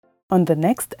On the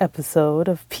next episode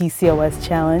of PCOS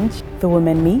Challenge, the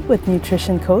women meet with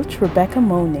nutrition coach Rebecca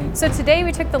Money. So today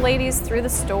we took the ladies through the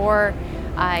store.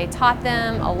 I taught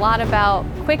them a lot about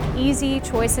quick, easy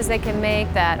choices they can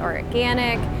make that are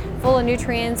organic, full of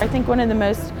nutrients. I think one of the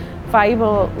most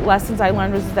valuable lessons I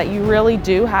learned was that you really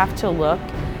do have to look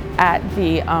at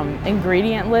the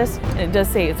ingredient list. It does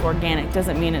say it's organic,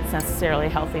 doesn't mean it's necessarily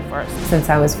healthy for us. Since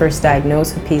I was first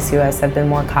diagnosed with PCOS, I've been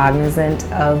more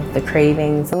cognizant of the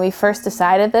cravings. When we first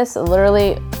decided this, I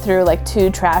literally threw like 2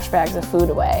 trash bags of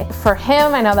food away. For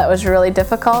him, I know that was really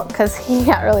difficult because he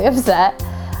got really upset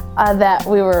that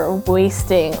we were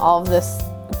wasting all of this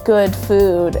good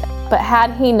food. But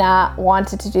had he not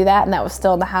wanted to do that and that was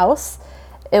still in the house,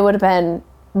 it would have been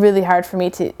really hard for me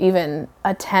to even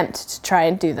attempt to try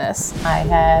and do this. I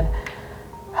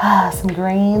had some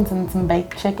greens and some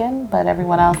baked chicken, but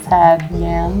everyone else had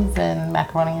yams and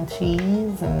macaroni and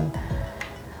cheese and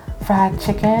fried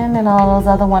chicken and all those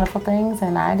other wonderful things,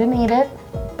 and I didn't eat it,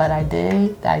 but I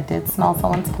did smell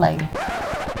someone's plate.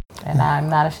 And I'm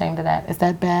not ashamed of that. Is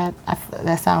that bad?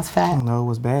 That sounds fat. No, it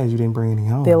was bad. You didn't bring any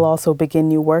home. They'll also begin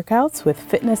new workouts with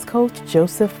fitness coach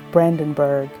Joseph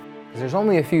Brandenburg. There's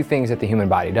only a few things that the human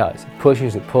body does. It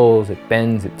pushes, it pulls, it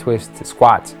bends, it twists, it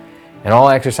squats. And all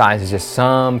exercise is just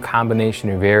some combination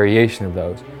or variation of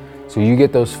those. So you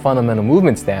get those fundamental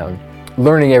movements down,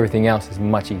 learning everything else is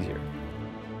much easier.